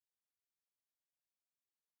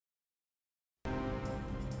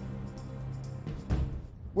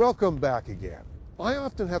Welcome back again. I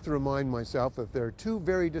often have to remind myself that there are two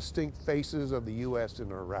very distinct faces of the U.S.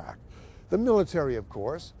 in Iraq. The military, of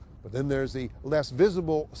course, but then there's the less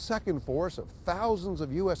visible second force of thousands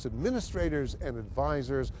of U.S. administrators and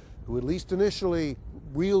advisors who, at least initially,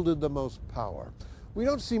 wielded the most power. We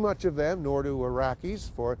don't see much of them, nor do Iraqis,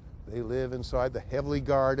 for they live inside the heavily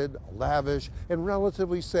guarded, lavish, and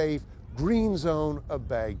relatively safe green zone of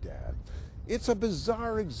Baghdad. It's a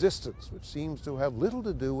bizarre existence which seems to have little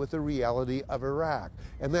to do with the reality of Iraq,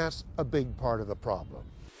 and that's a big part of the problem.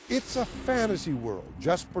 It's a fantasy world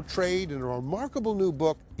just portrayed in a remarkable new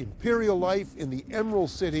book, Imperial Life in the Emerald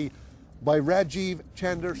City, by Rajiv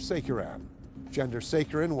Chandrasekaran.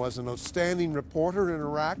 Chandrasekaran was an outstanding reporter in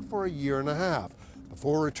Iraq for a year and a half,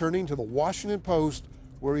 before returning to the Washington Post,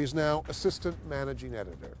 where he is now assistant managing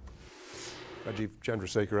editor. Rajiv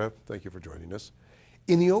Chandrasekaran, thank you for joining us.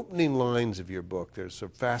 In the opening lines of your book, there's some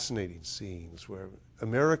fascinating scenes where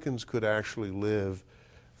Americans could actually live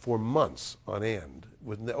for months on end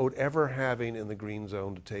without ever having in the green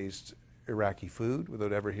zone to taste Iraqi food,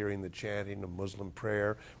 without ever hearing the chanting of Muslim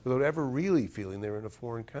prayer, without ever really feeling they're in a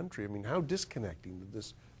foreign country. I mean, how disconnecting did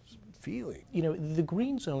this feeling? You know, the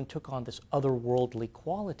green zone took on this otherworldly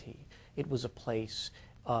quality. It was a place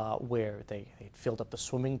where they filled up the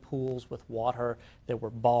swimming pools with water. There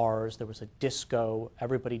were bars, there was a disco,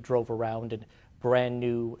 everybody drove around in brand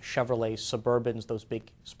new Chevrolet Suburbans, those big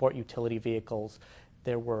sport utility vehicles.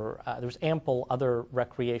 There was ample other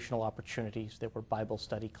recreational opportunities. There were Bible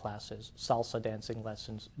study classes, salsa dancing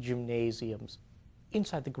lessons, gymnasiums.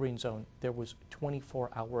 Inside the green zone, there was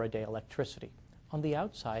 24-hour-a-day electricity. On the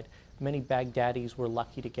outside, many Baghdadis were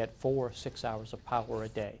lucky to get 4 or 6 hours of power a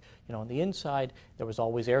day. You know, on the inside, there was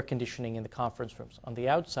always air conditioning in the conference rooms. On the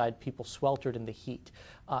outside, people sweltered in the heat.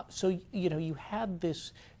 So, you know, you had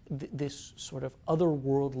this sort of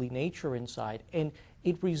otherworldly nature inside, and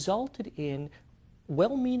it resulted in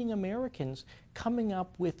well-meaning Americans coming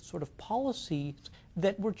up with sort of policies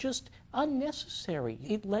that were just unnecessary.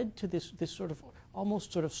 It led to this sort of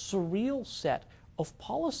almost sort of surreal set of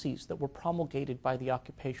policies that were promulgated by the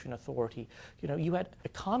occupation authority. You know, you had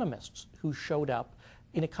economists who showed up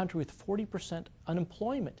in a country with 40%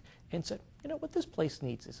 unemployment and said, you know, what this place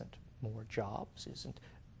needs isn't more jobs, isn't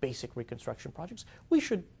basic reconstruction projects. We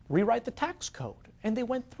should rewrite the tax code. And they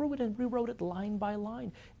went through it and rewrote it line by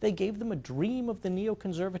line. They gave them a dream of the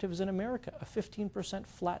neoconservatives in America, a 15%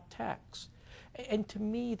 flat tax. And to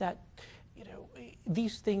me, that, you know,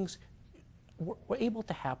 these things were able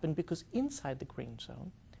to happen because inside the green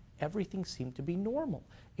zone, everything seemed to be normal.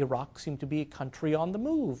 Iraq seemed to be a country on the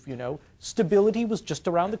move, you know. Stability was just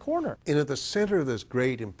around the corner. And at the center of this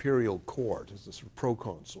great imperial court is this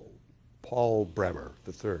proconsul, Paul Bremer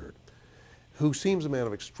III, who seems a man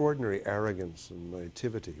of extraordinary arrogance and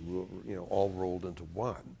naivety, you know, all rolled into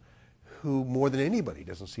one, who more than anybody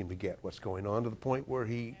doesn't seem to get what's going on, to the point where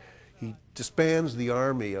he disbands the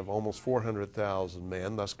army of almost 400,000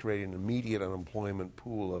 men, thus creating an immediate unemployment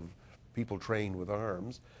pool of people trained with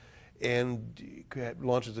arms, and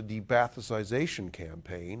launches a de-Baathization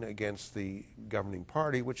campaign against the governing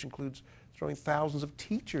party, which includes throwing thousands of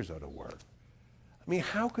teachers out of work. I mean,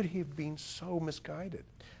 how could he have been so misguided?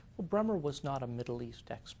 Well, Bremer was not a Middle East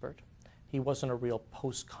expert. He wasn't a real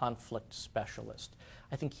post-conflict specialist.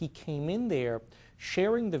 I think he came in there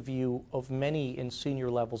sharing the view of many in senior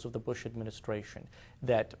levels of the Bush administration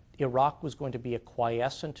that Iraq was going to be a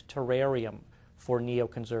quiescent terrarium for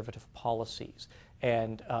neoconservative policies.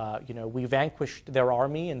 And, you know, we vanquished their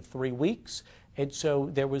army in 3 weeks. And so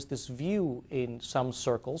there was this view in some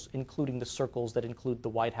circles, including the circles that include the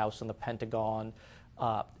White House and the Pentagon,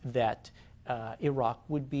 that Iraq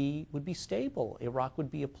would be stable. Iraq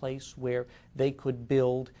would be a place where they could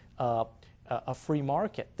build a free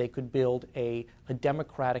market. They could build a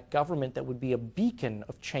democratic government that would be a beacon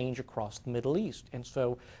of change across the Middle East. And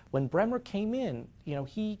so when Bremer came in, you know,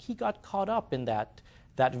 he got caught up in that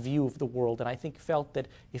view of the world, and I think felt that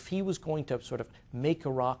if he was going to sort of make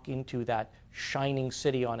Iraq into that shining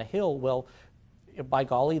city on a hill, well, by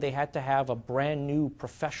golly, they had to have a brand new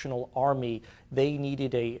professional army. They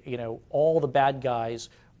needed all the bad guys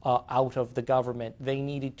out of the government. They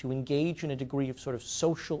needed to engage in a degree of sort of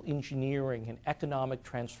social engineering and economic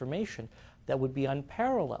transformation that would be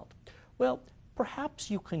unparalleled. Well,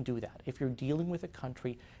 perhaps you can do that if you're dealing with a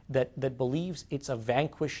country that believes it's a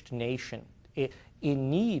vanquished nation in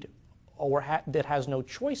need or that has no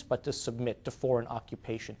choice but to submit to foreign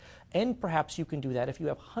occupation. And perhaps you can do that if you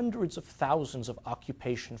have hundreds of thousands of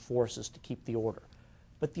occupation forces to keep the order.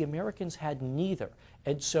 But the Americans had neither.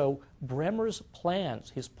 And so Bremer's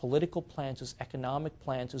plans, his political plans, his economic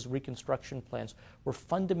plans, his reconstruction plans, were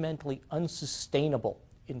fundamentally unsustainable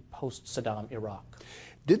in post-Saddam Iraq.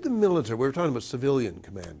 Did the military, we're talking about civilian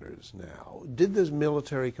commanders now, did those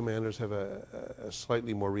military commanders have a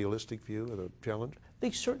slightly more realistic view of the challenge?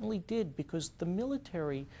 They certainly did, because the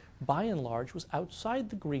military, by and large, was outside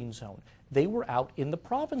the green zone. They were out in the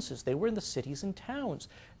provinces. They were in the cities and towns.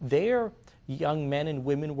 Their young men and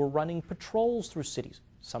women were running patrols through cities,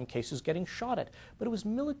 some cases getting shot at. But it was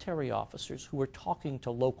military officers who were talking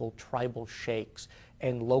to local tribal sheikhs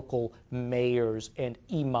and local mayors and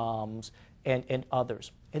imams and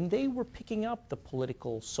others. And they were picking up the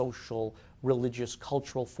political, social, religious,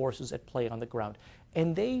 cultural forces at play on the ground.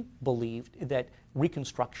 And they believed that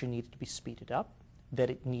Reconstruction needed to be speeded up, that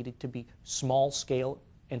it needed to be small scale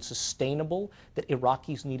and sustainable, that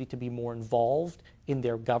Iraqis needed to be more involved in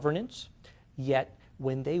their governance. Yet,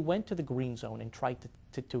 when they went to the green zone and tried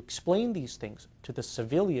to explain these things to the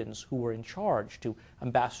civilians who were in charge, to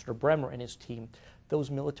Ambassador Bremer and his team, those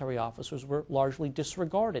military officers were largely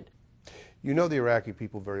disregarded. You know the Iraqi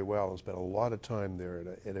people very well and spent a lot of time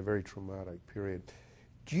there at a very traumatic period.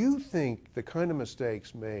 Do you think the kind of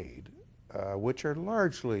mistakes made, which are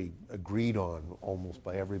largely agreed on almost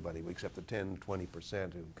by everybody except the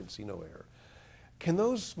 10-20% in casino error, can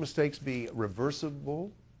those mistakes be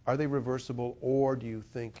reversible? Are they reversible, or do you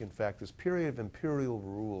think, in fact, this period of imperial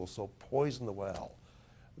rule so poisoned the well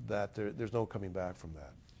that there's no coming back from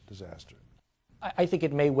that disaster? I think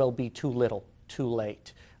it may well be too little, too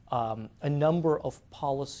late. A number of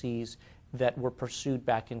policies that were pursued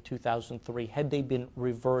back in 2003, had they been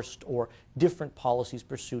reversed or different policies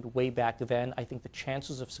pursued way back then, I think the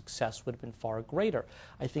chances of success would have been far greater.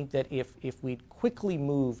 I think that if we'd quickly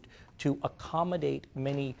moved to accommodate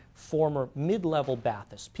many former mid-level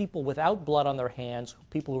Baathists, people without blood on their hands,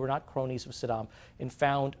 people who were not cronies of Saddam, and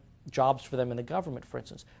found jobs for them in the government, for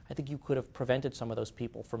instance, I think you could have prevented some of those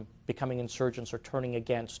people from becoming insurgents or turning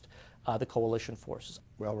against the coalition forces.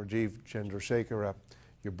 Well, Rajiv Chandrasekhar,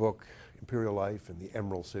 your book, Imperial Life in the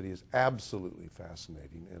Emerald City, is absolutely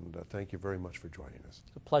fascinating, and thank you very much for joining us.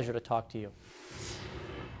 It's a pleasure to talk to you.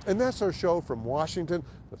 And that's our show from Washington,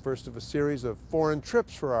 the first of a series of foreign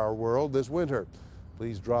trips for Our World this winter.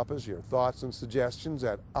 Please drop us your thoughts and suggestions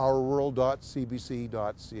at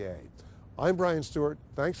ourworld.cbc.ca. I'm Brian Stewart.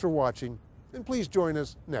 Thanks for watching, and please join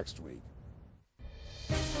us next week.